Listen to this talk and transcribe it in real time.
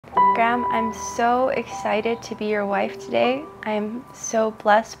Instagram. I'm so excited to be your wife today. I'm so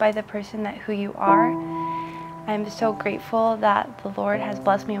blessed by the person who you are. I'm so grateful that the Lord has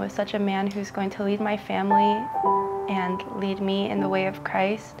blessed me with such a man who's going to lead my family and lead me in the way of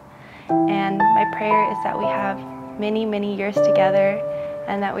Christ. And my prayer is that we have many, many years together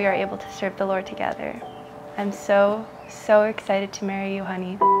and that we are able to serve the Lord together. I'm so excited to marry you,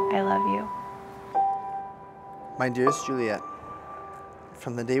 honey. I love you. My dearest Juliette,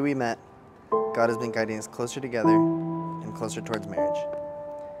 from the day we met, God has been guiding us closer together and closer towards marriage.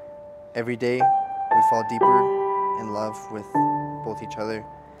 Every day, we fall deeper in love with both each other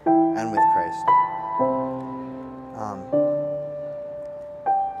and with Christ.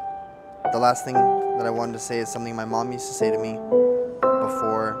 The last thing that I wanted to say is something my mom used to say to me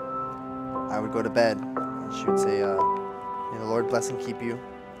before I would go to bed. And she would say, may the Lord bless and keep you.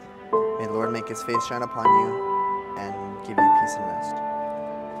 May the Lord make his face shine upon you and give you peace and rest.